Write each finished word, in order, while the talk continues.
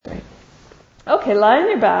Okay, lie on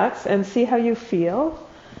your backs and see how you feel.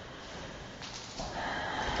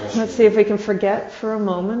 Let's see if we can forget for a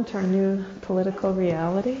moment our new political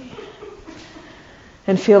reality.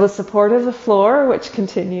 And feel the support of the floor, which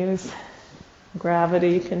continues.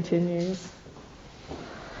 Gravity continues.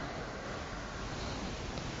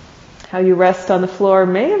 How you rest on the floor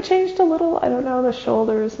may have changed a little. I don't know, the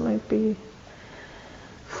shoulders might be,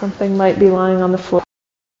 something might be lying on the floor.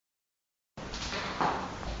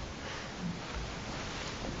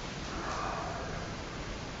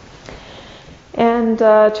 And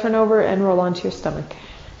turn over and roll onto your stomach.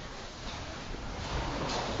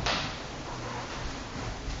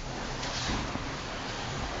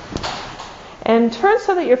 And turn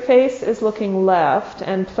so that your face is looking left,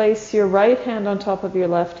 and place your right hand on top of your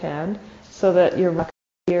left hand so that your right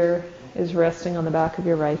ear is resting on the back of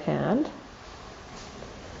your right hand.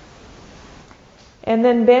 And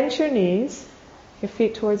then bend your knees, your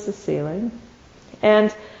feet towards the ceiling.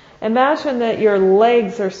 And imagine that your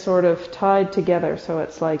legs are sort of tied together. So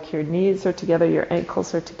it's like your knees are together, your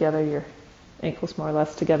ankles are together, your ankles more or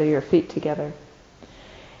less together, your feet together.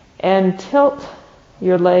 And tilt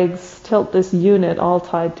your legs, tilt this unit all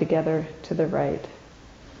tied together to the right.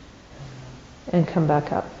 And come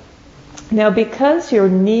back up. Now because your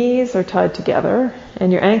knees are tied together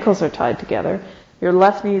and your ankles are tied together, your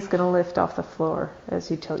left knee is going to lift off the floor as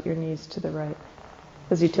you tilt your knees to the right,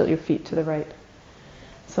 as you tilt your feet to the right.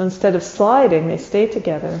 So instead of sliding, they stay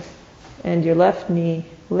together, and your left knee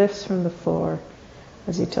lifts from the floor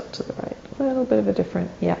as you tilt to the right. A little bit of a different,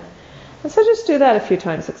 yeah. And so just do that a few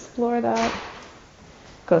times. Explore that.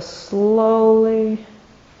 Go slowly.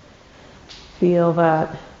 Feel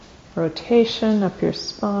that rotation up your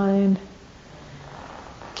spine.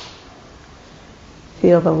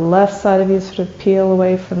 Feel the left side of you sort of peel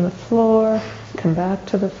away from the floor, come back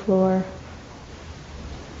to the floor.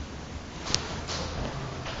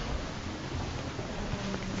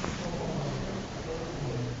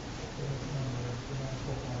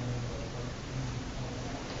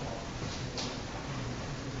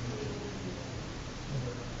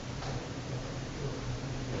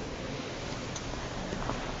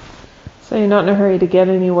 So you're not in a hurry to get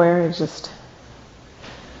anywhere, you just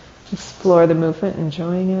explore the movement,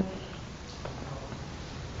 enjoying it.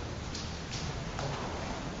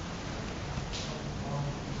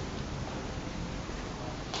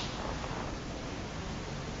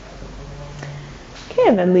 Okay,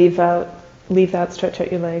 and then leave out, stretch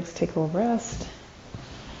out your legs, take a little rest.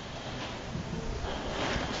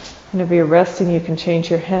 Whenever you're resting, you can change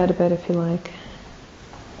your head a bit if you like.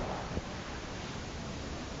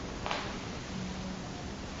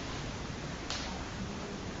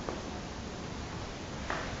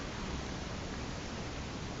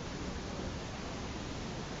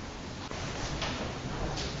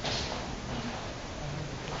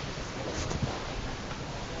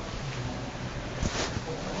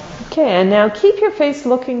 Okay, and now keep your face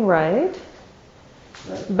looking right,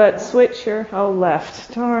 but switch your,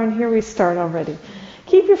 left. Darn, here we start already.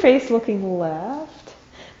 Keep your face looking left,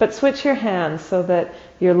 but switch your hands so that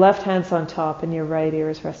your left hand's on top and your right ear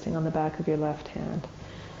is resting on the back of your left hand.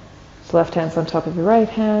 So left hand's on top of your right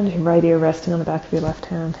hand, your right ear resting on the back of your left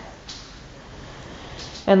hand.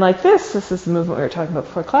 And like this is the movement we were talking about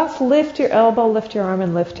before class. Lift your elbow, lift your arm,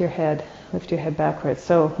 and lift your head. Lift your head backwards.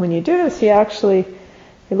 So when you do this,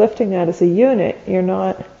 you're lifting that as a unit. You're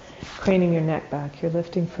not craning your neck back. You're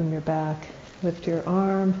lifting from your back. Lift your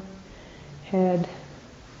arm, head,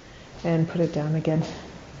 and put it down again.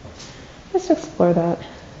 Let's explore that.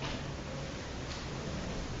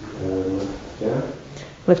 Yeah.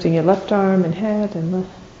 Lifting your left arm and head, and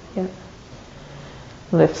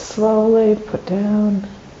lift slowly, put down.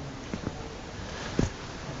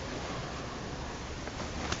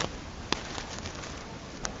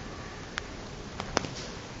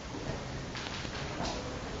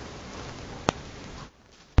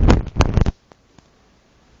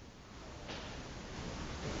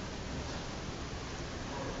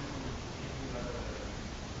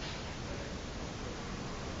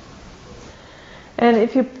 And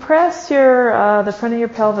if you press the front of your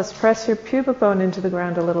pelvis, press your pubic bone into the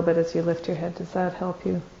ground a little bit as you lift your head. Does that help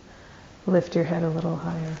you lift your head a little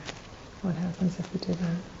higher? What happens if you do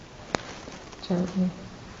that? Gently.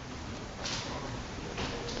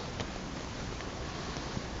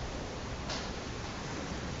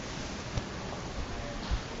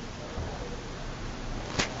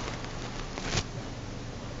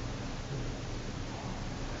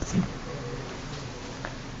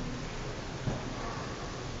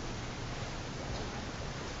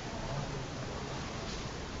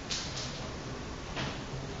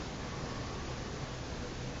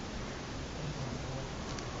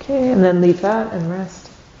 Okay, and then leave that and rest.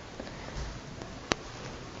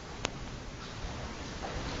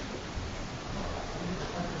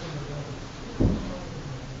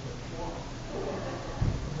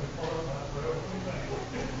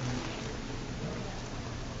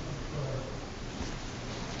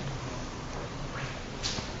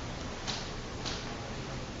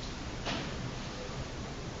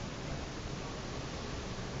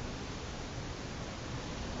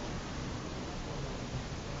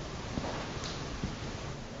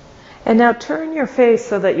 And now turn your face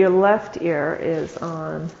so that your left ear is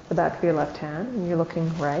on the back of your left hand and you're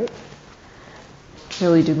looking right.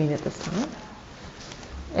 Really do mean it this time.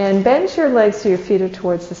 And bend your legs so your feet are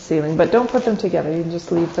towards the ceiling, but don't put them together. You can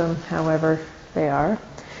just leave them however they are.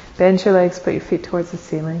 Bend your legs, put your feet towards the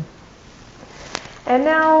ceiling. And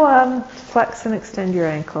now flex and extend your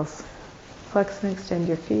ankles. Flex and extend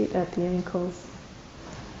your feet at the ankles.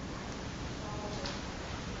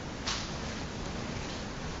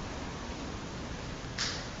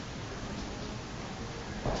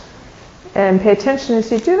 And pay attention as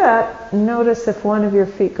you do that. Notice if one of your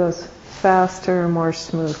feet goes faster or more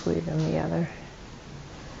smoothly than the other.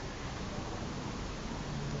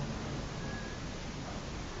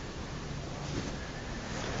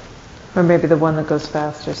 Or maybe the one that goes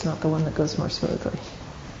faster is not the one that goes more smoothly.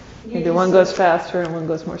 Maybe one goes faster and one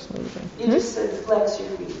goes more smoothly. You just said flex your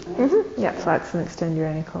feet, right? Mm-hmm. Yeah, flex and extend your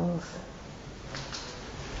ankles.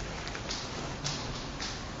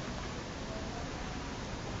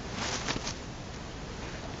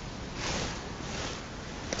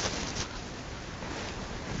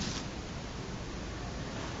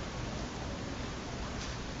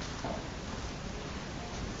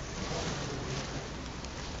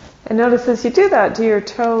 And notice as you do that, do your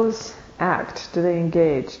toes act? Do they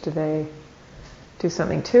engage? Do they do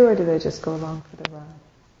something too, or do they just go along for the ride?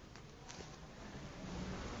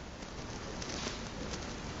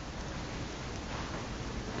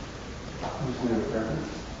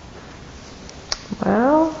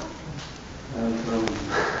 Well,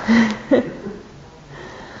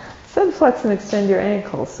 said flex and extend your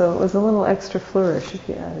ankles, so it was a little extra flourish if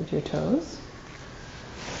you added your toes.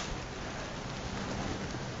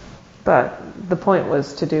 But the point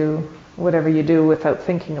was to do whatever you do without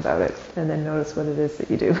thinking about it, and then notice what it is that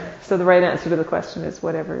you do. So the right answer to the question is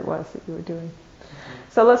whatever it was that you were doing.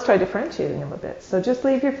 So let's try differentiating them a bit. So just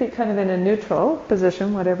leave your feet kind of in a neutral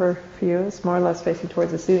position, whatever for you is more or less facing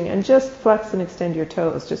towards the ceiling, and just flex and extend your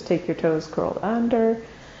toes. Just take your toes curled under,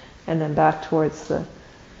 and then back towards the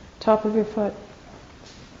top of your foot.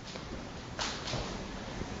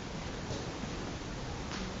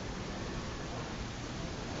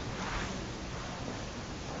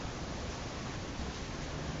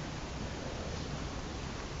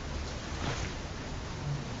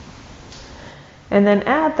 And then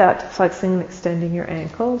add that to flexing and extending your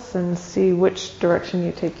ankles and see which direction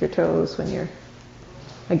you take your toes when you're,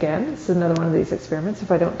 again, this is another one of these experiments.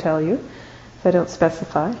 If I don't tell you, if I don't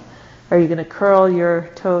specify, are you going to curl your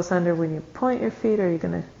toes under when you point your feet, or are you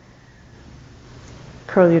going to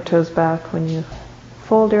curl your toes back when you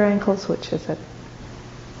fold your ankles? Which is it?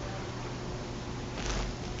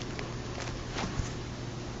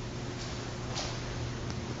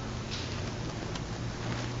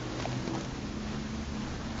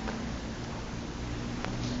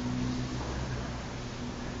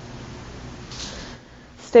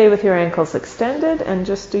 Stay with your ankles extended and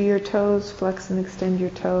just do your toes, flex and extend your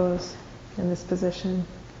toes in this position.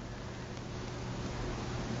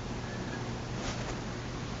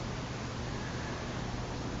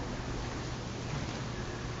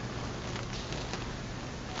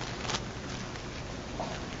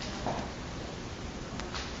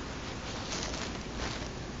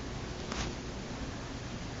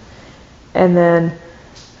 And then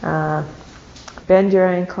bend your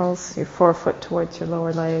ankles, your forefoot towards your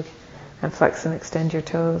lower leg, and flex and extend your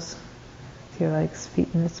toes with your legs, feet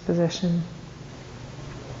in this position.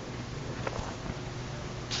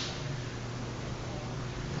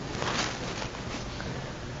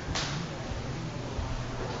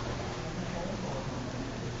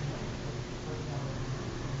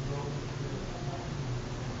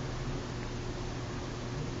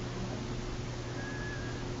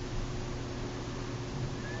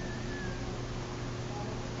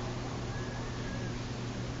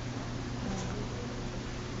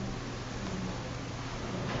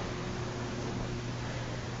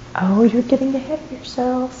 Oh, you're getting ahead of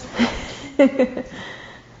yourselves. And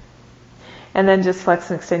then just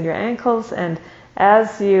flex and extend your ankles. And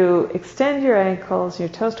as you extend your ankles, your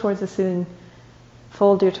toes towards the ceiling,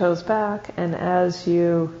 fold your toes back. And as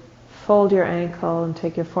you fold your ankle and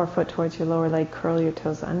take your forefoot towards your lower leg, curl your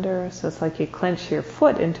toes under. So it's like you clench your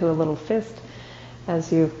foot into a little fist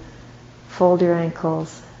as you fold your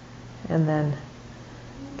ankles, and then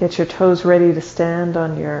get your toes ready to stand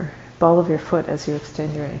on your ball of your foot as you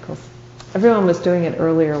extend your ankles. Everyone was doing it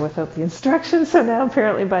earlier without the instructions, so now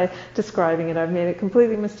apparently by describing it I've made it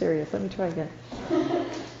completely mysterious. Let me try again.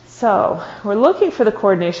 So we're looking for the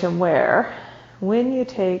coordination where, when you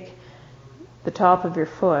take the top of your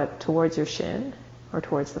foot towards your shin or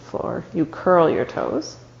towards the floor, you curl your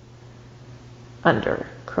toes under.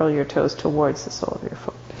 Curl your toes towards the sole of your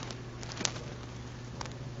foot.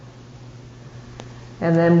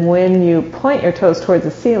 And then when you point your toes towards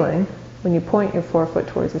the ceiling, when you point your forefoot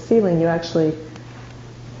towards the ceiling, you actually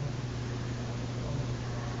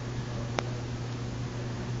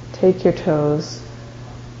take your toes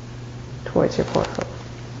towards your forefoot.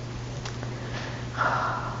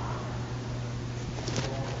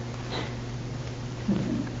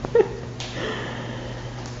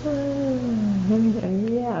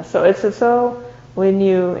 Yeah, so it's as though when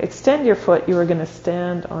you extend your foot, you are going to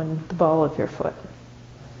stand on the ball of your foot.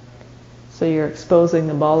 So you're exposing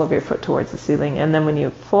the ball of your foot towards the ceiling, and then when you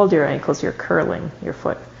fold your ankles, you're curling your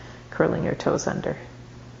foot, curling your toes under.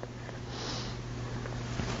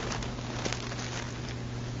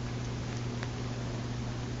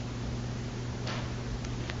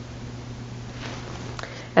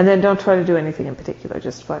 And then don't try to do anything in particular,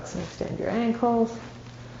 just flex and extend your ankles.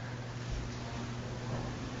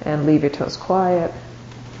 And leave your toes quiet.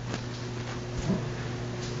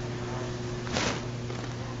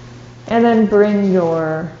 And then bring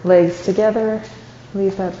your legs together.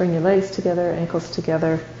 Leave that, bring your legs together, ankles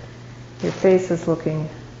together. Your face is looking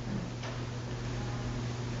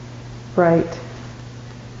right.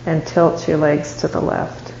 And tilt your legs to the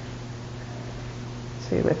left.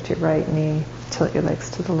 So you lift your right knee, tilt your legs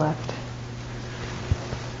to the left.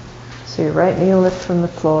 So your right knee will lift from the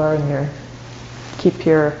floor, and keep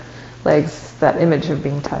your legs, that image of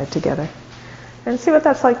being tied together. And see what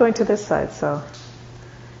that's like going to this side. So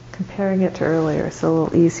comparing it to earlier, it's a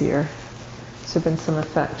little easier. There's been some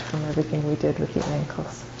effect from everything we did with the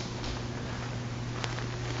ankles.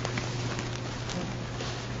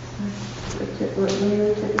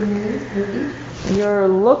 You're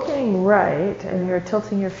looking right and you're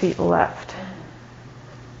tilting your feet left.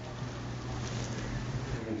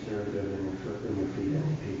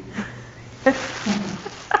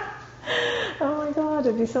 Oh my God,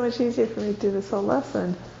 it'd be so much easier for me to do this whole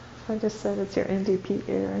lesson if I just said it's your NDP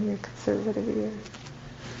ear and your conservative ear.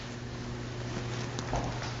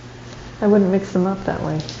 I wouldn't mix them up that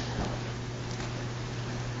way.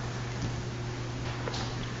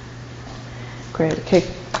 Great, okay.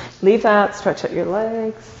 Leave that, stretch out your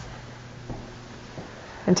legs,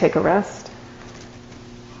 and take a rest.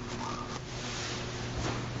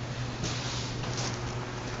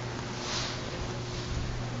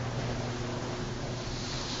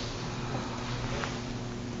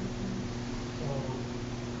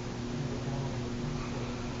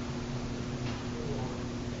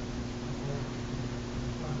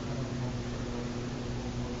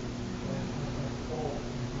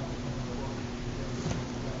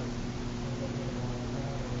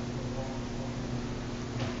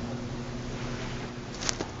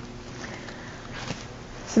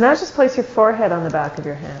 So now just place your forehead on the back of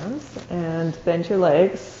your hands and bend your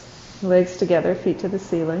legs together, feet to the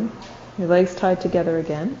ceiling. Your legs tied together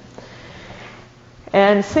again.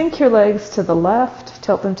 And sink your legs to the left,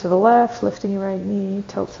 tilt them to the left, lifting your right knee,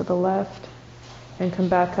 tilt to the left, and come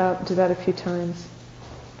back up. Do that a few times.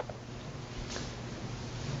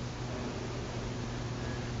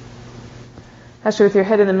 Actually, with your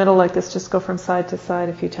head in the middle like this, just go from side to side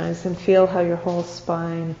a few times and feel how your whole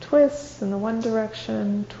spine twists in the one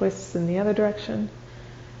direction, twists in the other direction.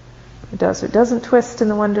 It does or doesn't twist in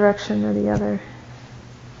the one direction or the other.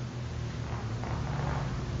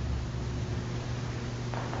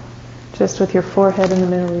 Just with your forehead in the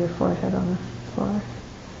middle of your forehead on the floor.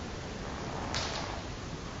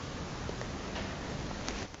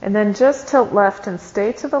 And then just tilt left and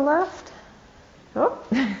stay to the left. Oh.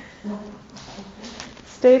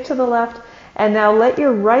 Stay to the left, and now let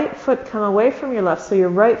your right foot come away from your left, so your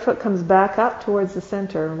right foot comes back up towards the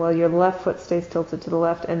center while your left foot stays tilted to the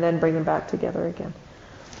left, and then bring them back together again.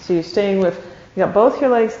 So you're staying with, you got both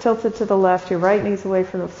your legs tilted to the left, your right knee's away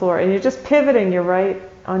from the floor, and you're just pivoting your right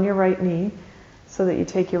on your right knee so that you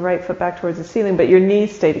take your right foot back towards the ceiling, but your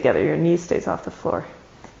knees stay together, your knee stays off the floor.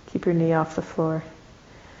 Keep your knee off the floor.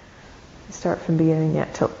 Start from the beginning,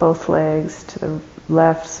 tilt both legs to the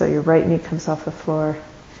left so your right knee comes off the floor.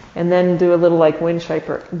 And then do a little like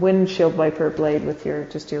windshield wiper blade with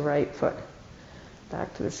your right foot.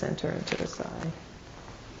 Back to the center and to the side.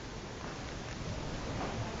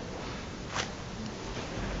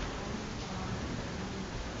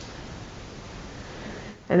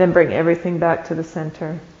 And then bring everything back to the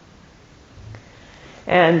center.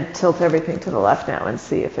 And tilt everything to the left now and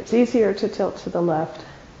see if it's easier to tilt to the left.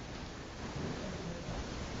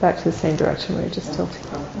 Back to the same direction where you're just tilting.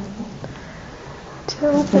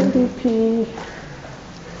 Tilt MVP.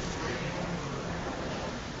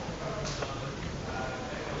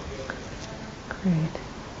 Great.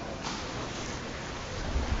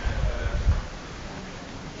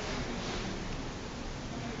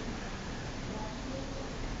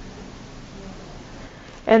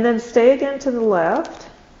 And then stay again to the left.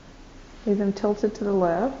 Leave them tilted to the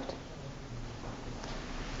left.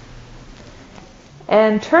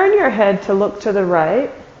 And turn your head to look to the right.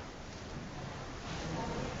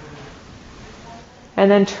 And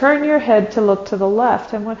then turn your head to look to the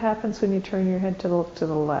left. And what happens when you turn your head to look to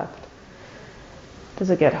the left? Does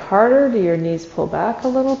it get harder? Do your knees pull back a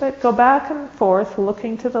little bit? Go back and forth,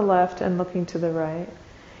 looking to the left and looking to the right.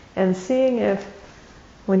 And seeing if,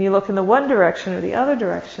 when you look in the one direction or the other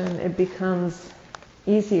direction, it becomes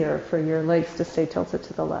easier for your legs to stay tilted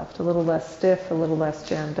to the left. A little less stiff, a little less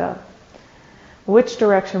jammed up. Which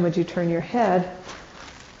direction would you turn your head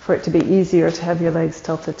for it to be easier to have your legs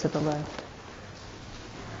tilted to the left?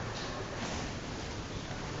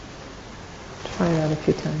 Try that a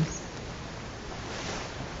few times.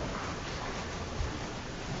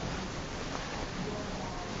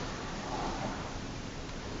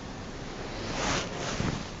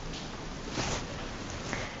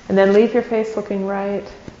 And then leave your face looking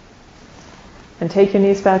right. And take your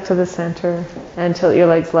knees back to the center and tilt your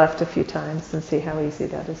legs left a few times and see how easy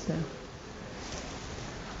that is now.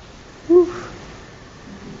 Whew.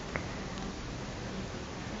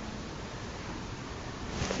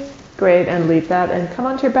 Okay, great, and leave that and come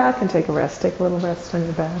onto your back and take a rest. Take a little rest on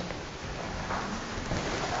your back.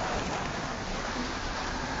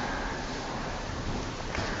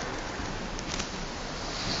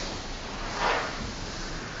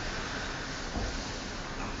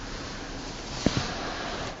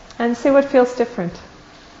 And see what feels different.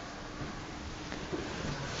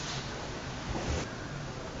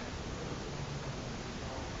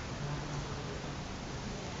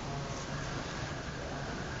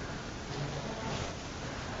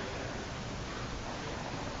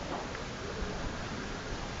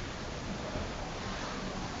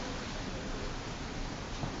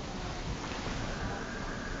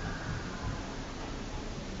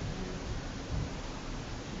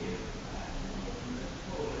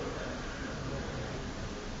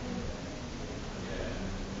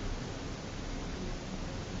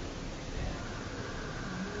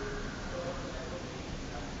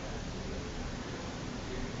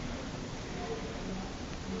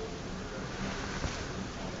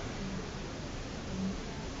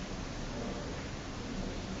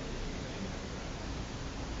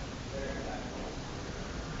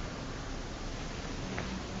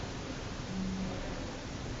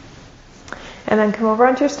 And then come over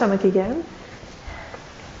onto your stomach again.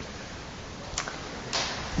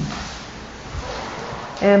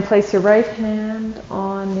 And place your right hand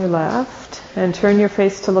on your left and turn your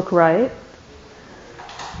face to look right.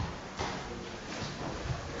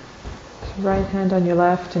 Right hand on your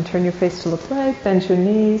left and turn your face to look right. Bend your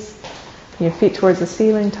knees, your feet towards the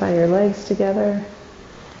ceiling, tie your legs together.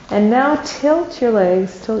 And now tilt your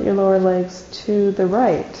lower legs to the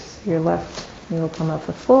right. So your left knee will come off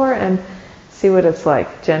the floor and see what it's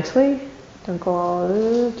like. Gently. Don't go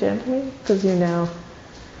all gently, because you're now...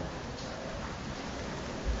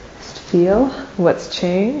 Just feel what's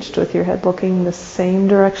changed with your head looking the same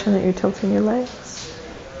direction that you're tilting your legs.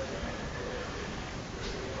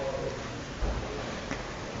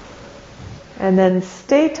 And then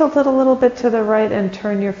stay tilted a little bit to the right and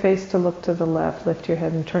turn your face to look to the left. Lift your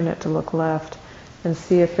head and turn it to look left. And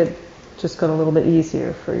see if it just got a little bit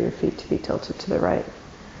easier for your feet to be tilted to the right.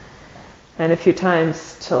 And a few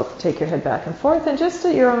times take your head back and forth and just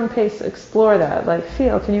at your own pace explore that. Like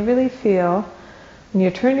can you really feel when you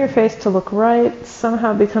turn your face to look right,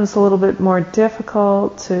 somehow it becomes a little bit more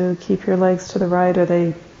difficult to keep your legs to the right, or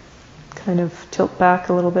they kind of tilt back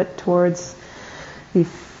a little bit towards the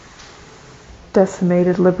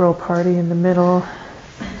decimated Liberal Party in the middle.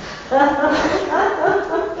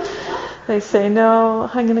 They say, no,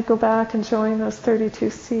 I'm going to go back and join those 32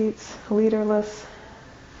 seats, leaderless.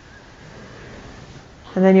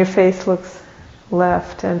 And then your face looks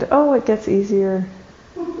left and, it gets easier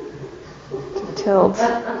to tilt.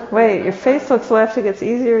 Wait, your face looks left. It gets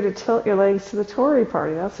easier to tilt your legs to the Tory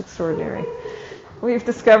party. That's extraordinary. We've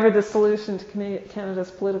discovered the solution to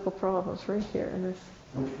Canada's political problems right here in this.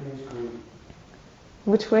 Which way is green?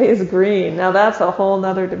 Which way is green? Now that's a whole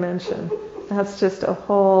nother dimension. That's just a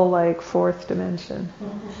whole like fourth dimension.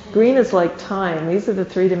 Green is like time. These are the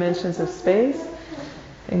three dimensions of space,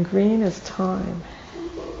 and green is time.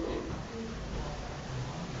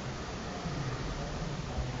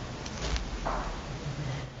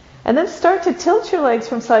 And then start to tilt your legs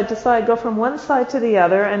from side to side. Go from one side to the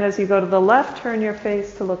other, and as you go to the left, turn your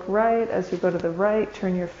face to look right. As you go to the right,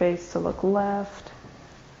 turn your face to look left.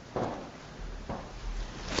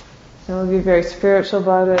 Don't be very spiritual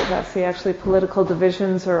about it. That's the actually political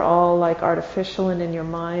divisions are all like artificial, and in your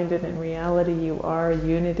mind and in reality you are a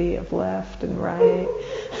unity of left and right,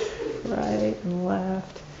 right and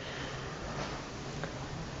left.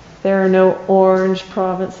 There are no orange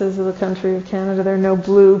provinces of the country of Canada. There are no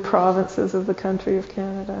blue provinces of the country of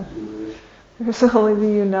Canada. There's only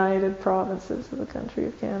the united provinces of the country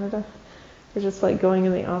of Canada. They're just like going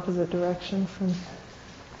in the opposite direction from...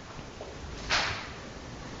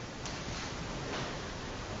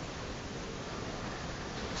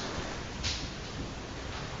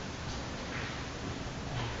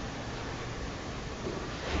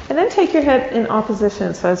 And then take your head in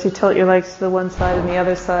opposition. So as you tilt your legs to the one side and the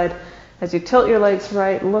other side, as you tilt your legs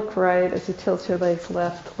right, look right. As you tilt your legs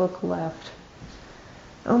left, look left.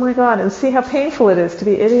 Oh my God, and see how painful it is to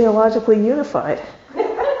be ideologically unified.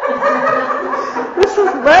 This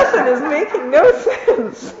lesson is making no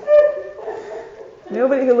sense.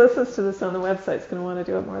 Nobody who listens to this on the website is going to want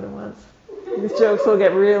to do it more than once. These jokes will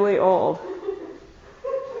get really old.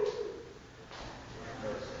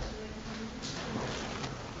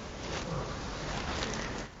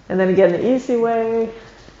 And then again, the easy way.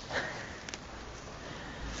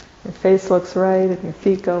 Your face looks right and your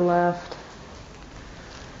feet go left.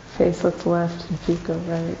 Face looks left and feet go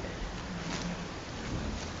right.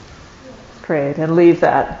 Great, and leave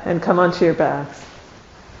that and come onto your backs.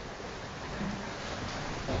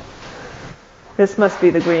 This must be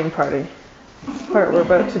the green party. This part we're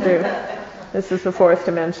about to do. This is the fourth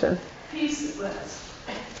dimension.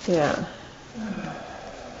 Peaceless. Yeah.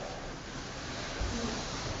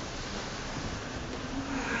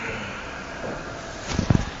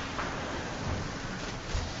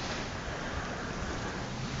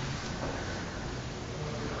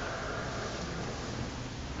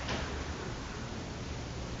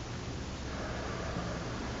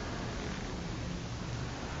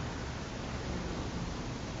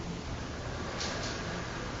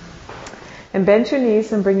 And bend your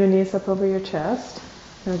knees and bring your knees up over your chest.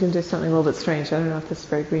 And we're going to do something a little bit strange. I don't know if this is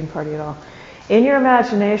very green party at all. In your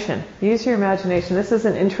imagination, use your imagination. This is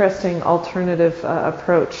an interesting alternative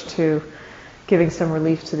approach to giving some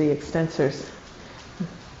relief to the extensors.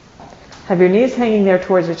 Have your knees hanging there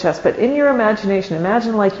towards your chest, but in your imagination,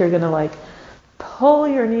 imagine like you're going to like pull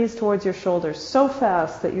your knees towards your shoulders so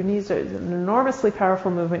fast that your knees are an enormously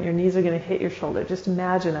powerful movement. Your knees are going to hit your shoulder. Just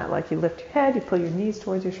imagine that, like you lift your head, you pull your knees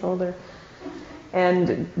towards your shoulder.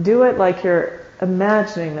 And do it like you're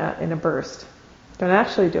imagining that in a burst. Don't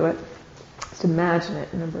actually do it. Just imagine it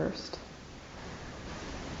in a burst.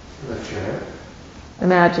 Lift your head.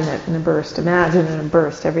 Imagine it in a burst. Imagine in a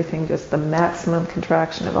burst. Everything just the maximum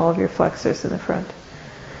contraction of all of your flexors in the front.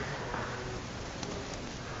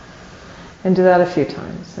 And do that a few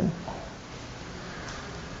times. And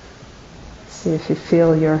see if you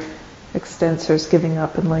feel your extensors giving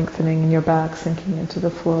up and lengthening and your back sinking into the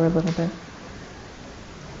floor a little bit.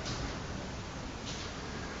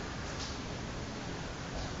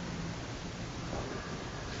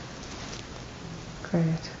 Great.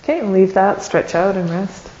 Okay, and leave that, stretch out and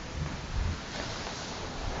rest.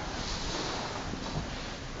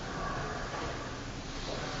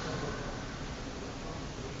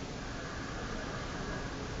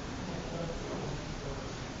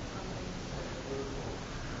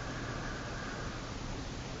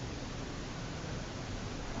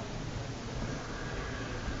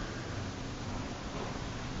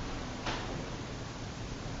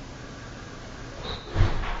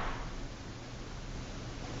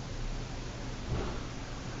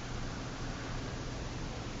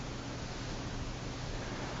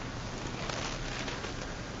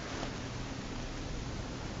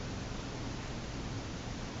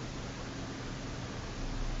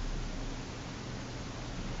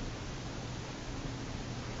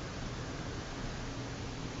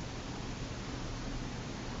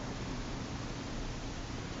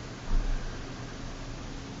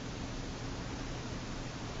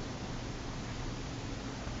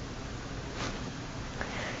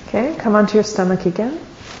 Okay, come onto your stomach again.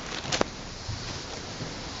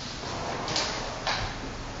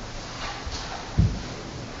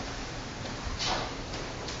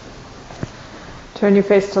 Turn your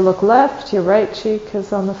face to look left, your right cheek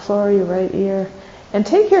is on the floor, your right ear. And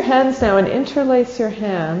take your hands now and interlace your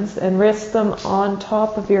hands and rest them on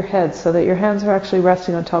top of your head so that your hands are actually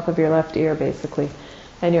resting on top of your left ear basically.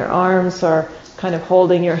 And your arms are kind of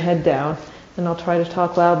holding your head down. And I'll try to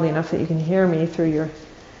talk loudly enough that you can hear me through your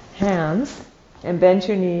hands. And bend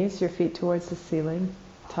your knees, your feet towards the ceiling.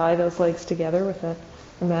 Tie those legs together with an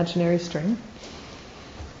imaginary string.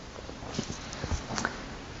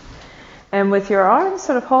 And with your arms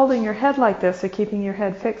sort of holding your head like this, or keeping your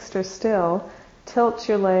head fixed or still, tilt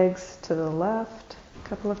your legs to the left a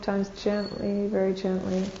couple of times gently, very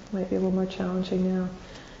gently. Might be a little more challenging now.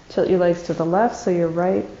 Tilt your legs to the left so your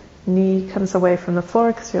right knee comes away from the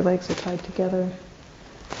floor because your legs are tied together.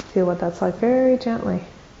 Feel what that's like very gently.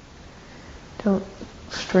 Don't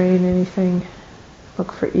strain anything.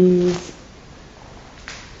 Look for ease.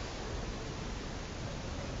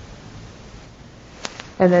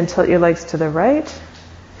 And then tilt your legs to the right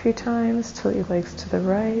a few times. Tilt your legs to the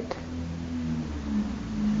right.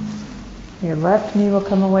 Your left knee will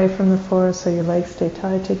come away from the floor so your legs stay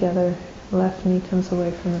tied together. Left knee comes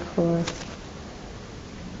away from the floor.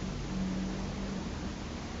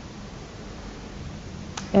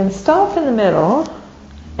 And stop in the middle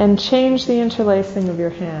and change the interlacing of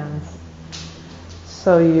your hands.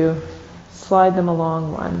 So you slide them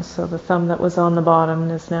along one. So the thumb that was on the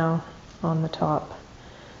bottom is now on the top.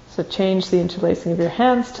 So change the interlacing of your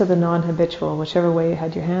hands to the non-habitual. Whichever way you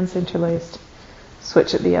had your hands interlaced,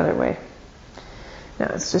 switch it the other way.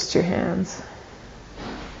 Now it's just your hands.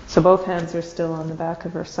 So both hands are still on the back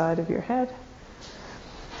of or side of your head.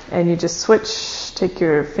 And you just switch, take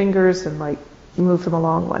your fingers and move them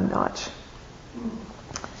along one notch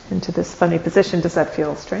into this funny position. Does that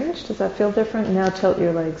feel strange? Does that feel different? Now tilt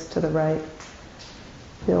your legs to the right.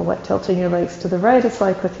 Feel what tilting your legs to the right is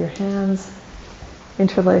like with your hands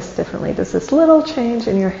interlaced differently. Does this little change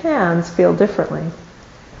in your hands feel differently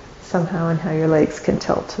somehow in how your legs can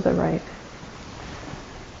tilt to the right?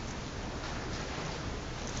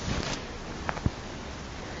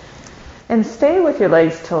 And stay with your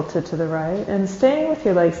legs tilted to the right, and staying with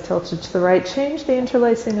your legs tilted to the right, change the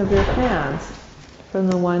interlacing of your hands from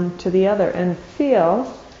the one to the other, and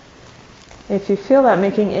feel, if you feel that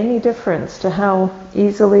making any difference to how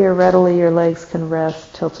easily or readily your legs can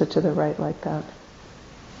rest tilted to the right like that.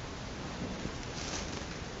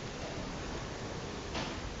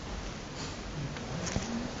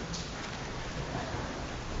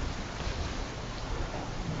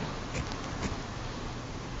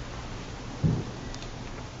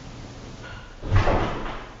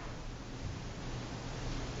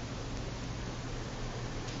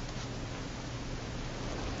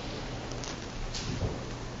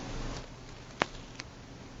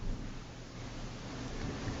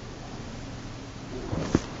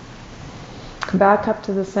 Back up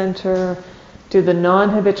to the center, do the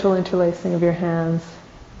non-habitual interlacing of your hands,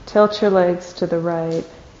 tilt your legs to the right,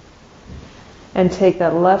 and take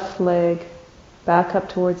that left leg back up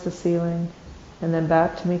towards the ceiling, and then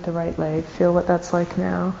back to meet the right leg. Feel what that's like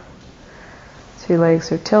now. So your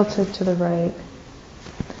legs are tilted to the right,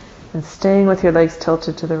 and staying with your legs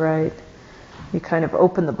tilted to the right, you kind of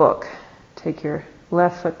open the book. Take your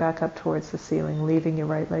left foot back up towards the ceiling, leaving your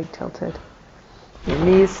right leg tilted. Your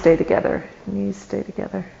knees stay together. Knees stay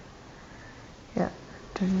together. Yeah.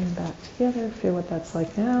 Turn them back together. Feel what that's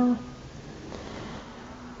like now.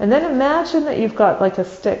 And then imagine that you've got like a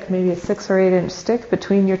stick, maybe a 6 or 8 inch stick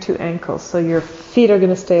between your two ankles. So your feet are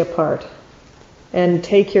going to stay apart. And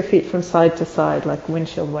take your feet from side to side like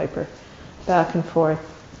windshield wiper. Back and forth.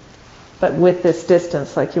 But with this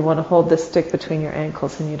distance, like you want to hold this stick between your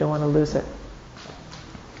ankles and you don't want to lose it.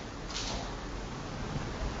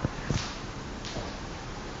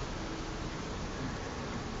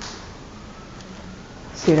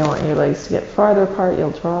 So you don't want your legs to get farther apart,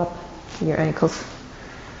 you'll drop. Your ankles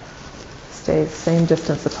stay the same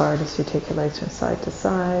distance apart as you take your legs from side to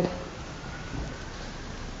side.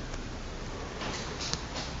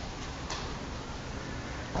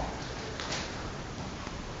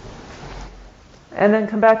 And then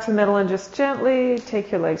come back to the middle and just gently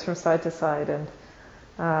take your legs from side to side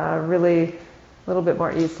and really a little bit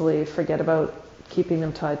more easily forget about keeping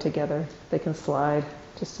them tied together. They can slide.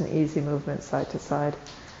 Just an easy movement side to side.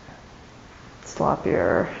 Slop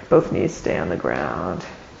your, both knees stay on the ground.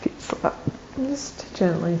 Feet slap. Just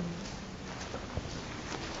gently.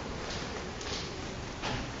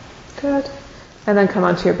 Good. And then come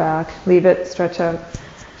onto your back. Leave it, stretch out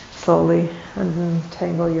slowly. And then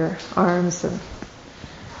tangle your arms and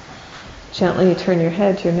gently turn your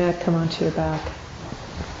head to your neck, come onto your back.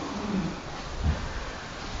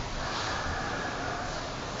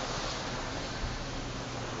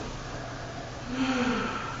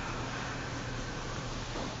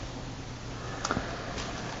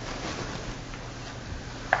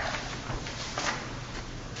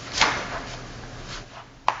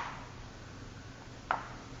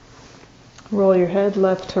 Roll your head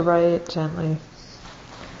left to right gently.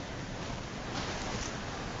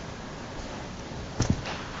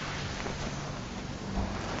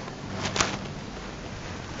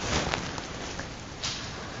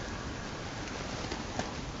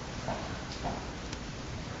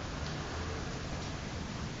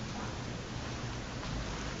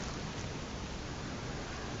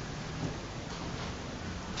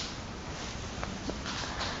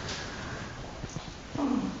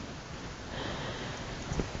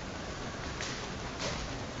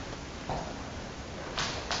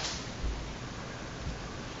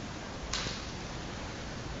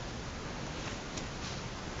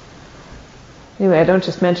 Anyway, I don't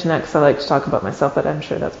just mention that because I like to talk about myself, but I'm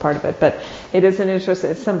sure that's part of it. But it is an interest.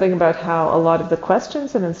 It's something about how a lot of the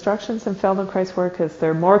questions and instructions in Feldenkrais work is there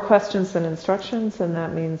are more questions than instructions, and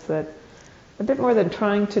that means that a bit more than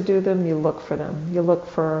trying to do them, you look for them. You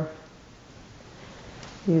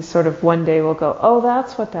sort of one day will go, oh,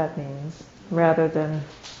 that's what that means, rather than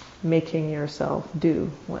making yourself do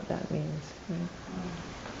what that means. Right?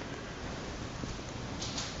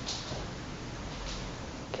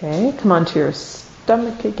 Okay, come onto your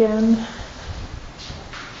stomach again.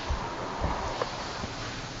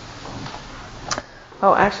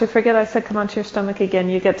 Oh, actually, forget I said come onto your stomach again.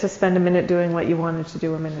 You get to spend a minute doing what you wanted to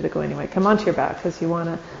do a minute ago anyway. Come onto your back because you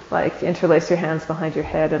want to interlace your hands behind your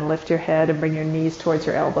head and lift your head and bring your knees towards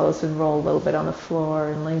your elbows and roll a little bit on the floor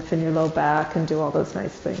and lengthen your low back and do all those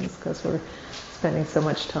nice things because we're spending so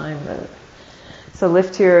much time there. So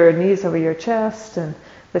lift your knees over your chest and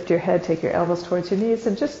lift your head, take your elbows towards your knees,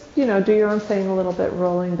 and just, do your own thing a little bit,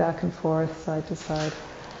 rolling back and forth, side to side.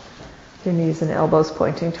 Your knees and elbows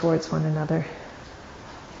pointing towards one another.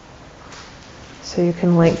 So you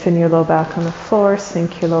can lengthen your low back on the floor,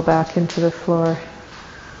 sink your low back into the floor.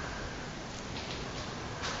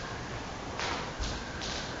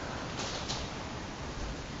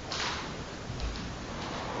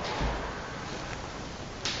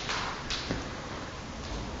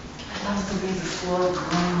 I love the way the floor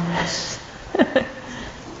groans.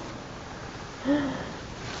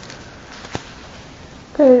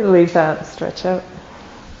 Okay, leave that, stretch out.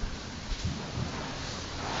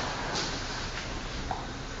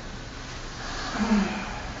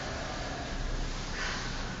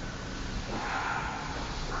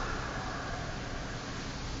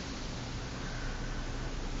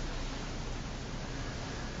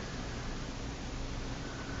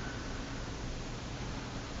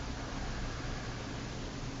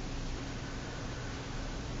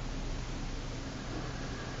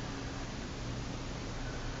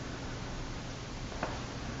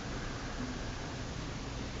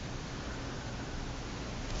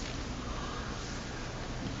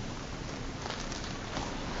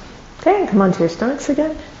 Okay, and come onto your stomachs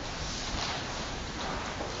again.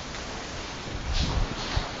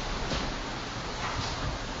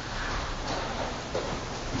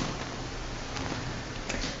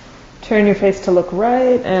 Turn your face to look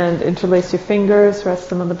right and interlace your fingers, rest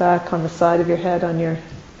them on the back, on the side of your head, on your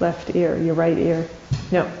left ear, your right ear.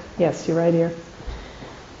 No, yes, your right ear.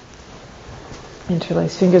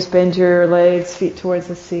 Interlace fingers, bend your legs, feet towards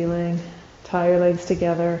the ceiling, tie your legs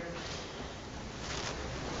together.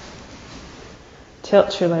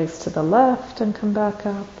 Tilt your legs to the left and come back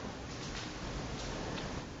up.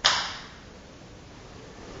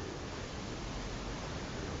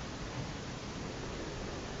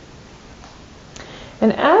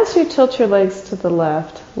 And as you tilt your legs to the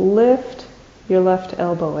left, lift your left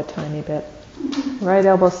elbow a tiny bit. Right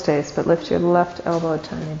elbow stays, but lift your left elbow a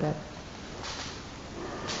tiny bit.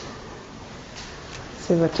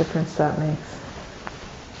 See what difference that makes.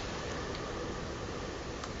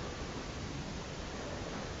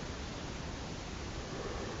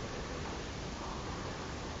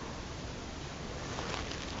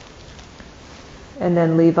 And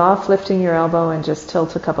then leave off lifting your elbow and just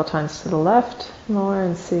tilt a couple times to the left more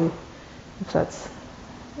and see if that's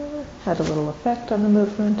had a little effect on the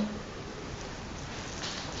movement.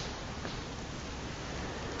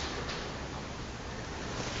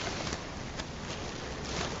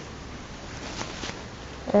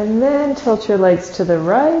 And then tilt your legs to the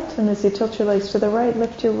right, and as you tilt your legs to the right,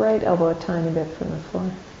 lift your right elbow a tiny bit from the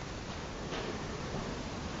floor.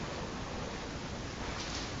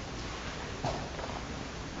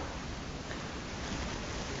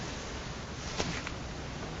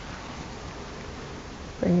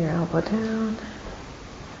 Bring your elbow down.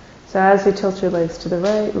 So as you tilt your legs to the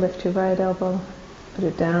right, lift your right elbow. Put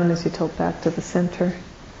it down as you tilt back to the center.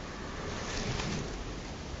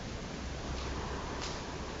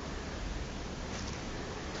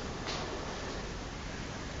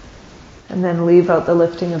 And then leave out the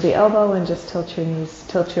lifting of the elbow and just tilt your knees,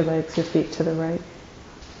 tilt your legs, your feet to the right.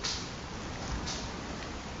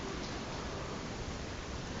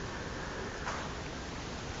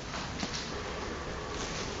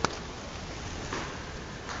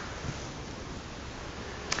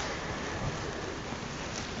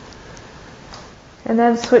 And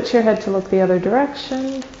then switch your head to look the other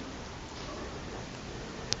direction.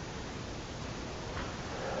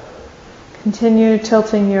 Continue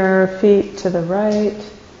tilting your feet to the right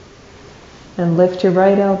and lift your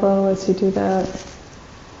right elbow as you do that.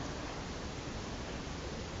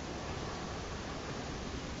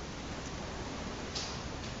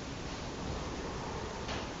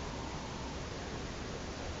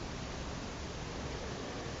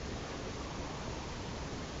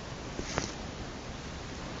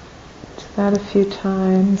 Do that a few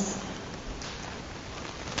times.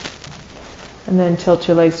 And then tilt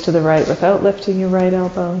your legs to the right without lifting your right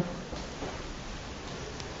elbow.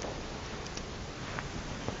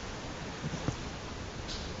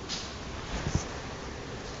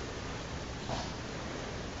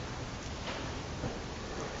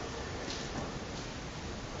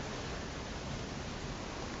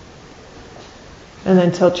 And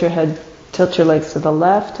then tilt your legs to the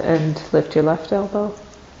left and lift your left elbow.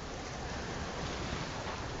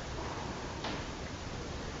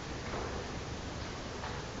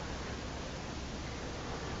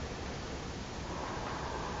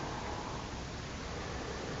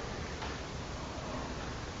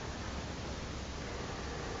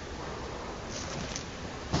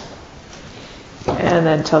 And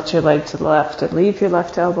then tilt your leg to the left and leave your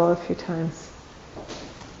left elbow a few times.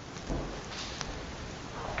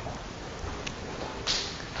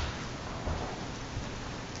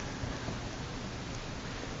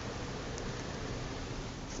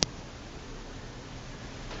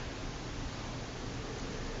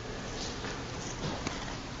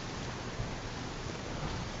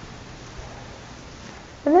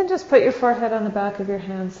 And then just put your forehead on the back of your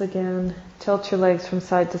hands again. Tilt your legs from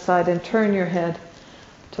side to side and turn your head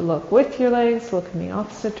to look with your legs, look in the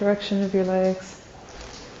opposite direction of your legs.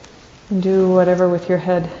 And do whatever with your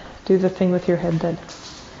head, do the thing with your head then.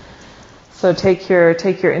 So take your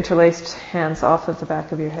interlaced hands off of the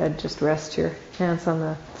back of your head, just rest your hands on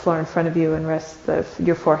the floor in front of you and rest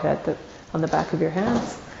your forehead on the back of your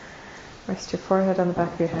hands. Rest your forehead on the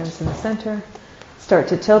back of your hands in the center. Start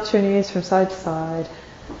to tilt your knees from side to side.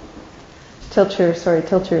 Tilt your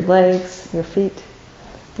legs, your feet.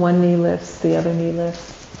 One knee lifts, the other knee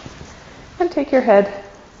lifts. And take your head in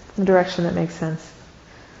the direction that makes sense.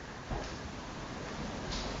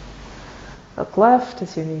 Look left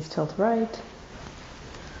as your knees tilt right.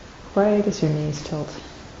 Right as your knees tilt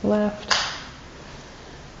left.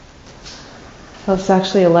 Well, it's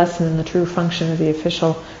actually a lesson in the true function of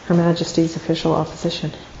Her Majesty's official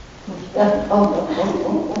opposition.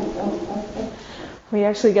 We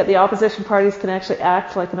actually get the opposition parties can actually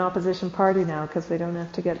act like an opposition party now because they don't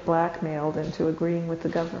have to get blackmailed into agreeing with the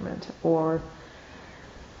government or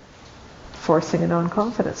forcing a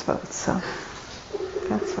non-confidence vote. So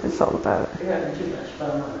that's what it's all about. You're having too much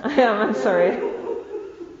fun. I am, I'm sorry. Can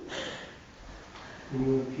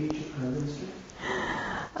you impeach a prime minister?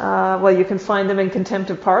 Well, you can find them in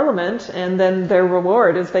contempt of parliament, and then their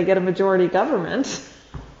reward is they get a majority government.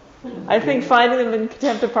 I think finding them in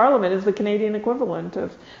contempt of parliament is the Canadian equivalent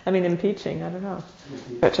of, impeaching, I don't know.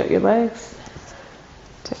 Stretch out your legs.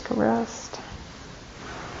 Take a rest.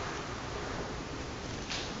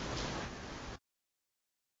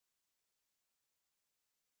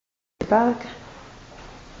 Back.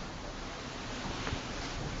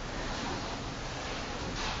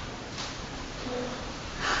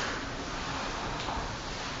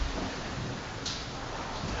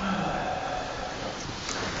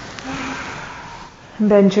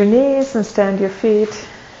 Bend your knees and stand your feet,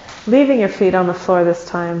 leaving your feet on the floor this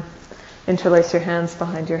time. Interlace your hands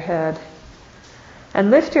behind your head. And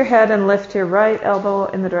lift your head and lift your right elbow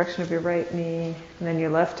in the direction of your right knee, and then your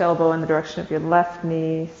left elbow in the direction of your left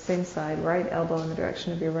knee. Same side, right elbow in the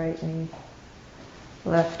direction of your right knee.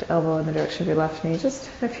 Left elbow in the direction of your left knee. Just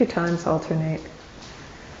a few times alternate.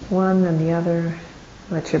 One and the other.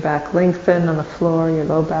 Let your back lengthen on the floor, your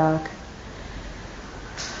low back.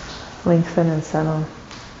 Lengthen and settle.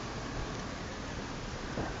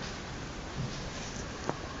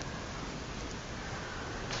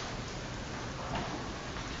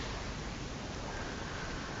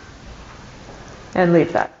 And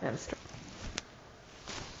leave that hamstring.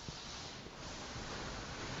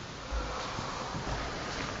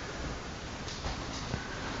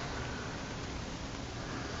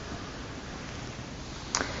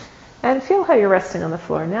 And feel how you're resting on the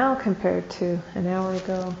floor now compared to an hour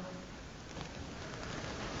ago.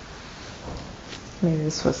 Maybe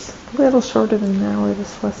this was a little shorter than an hour,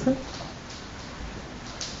 this lesson.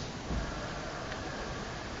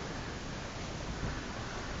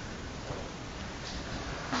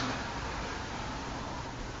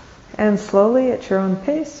 And slowly, at your own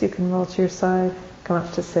pace, you can roll to your side, come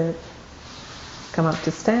up to sit, come up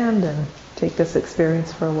to stand, and take this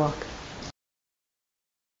experience for a walk.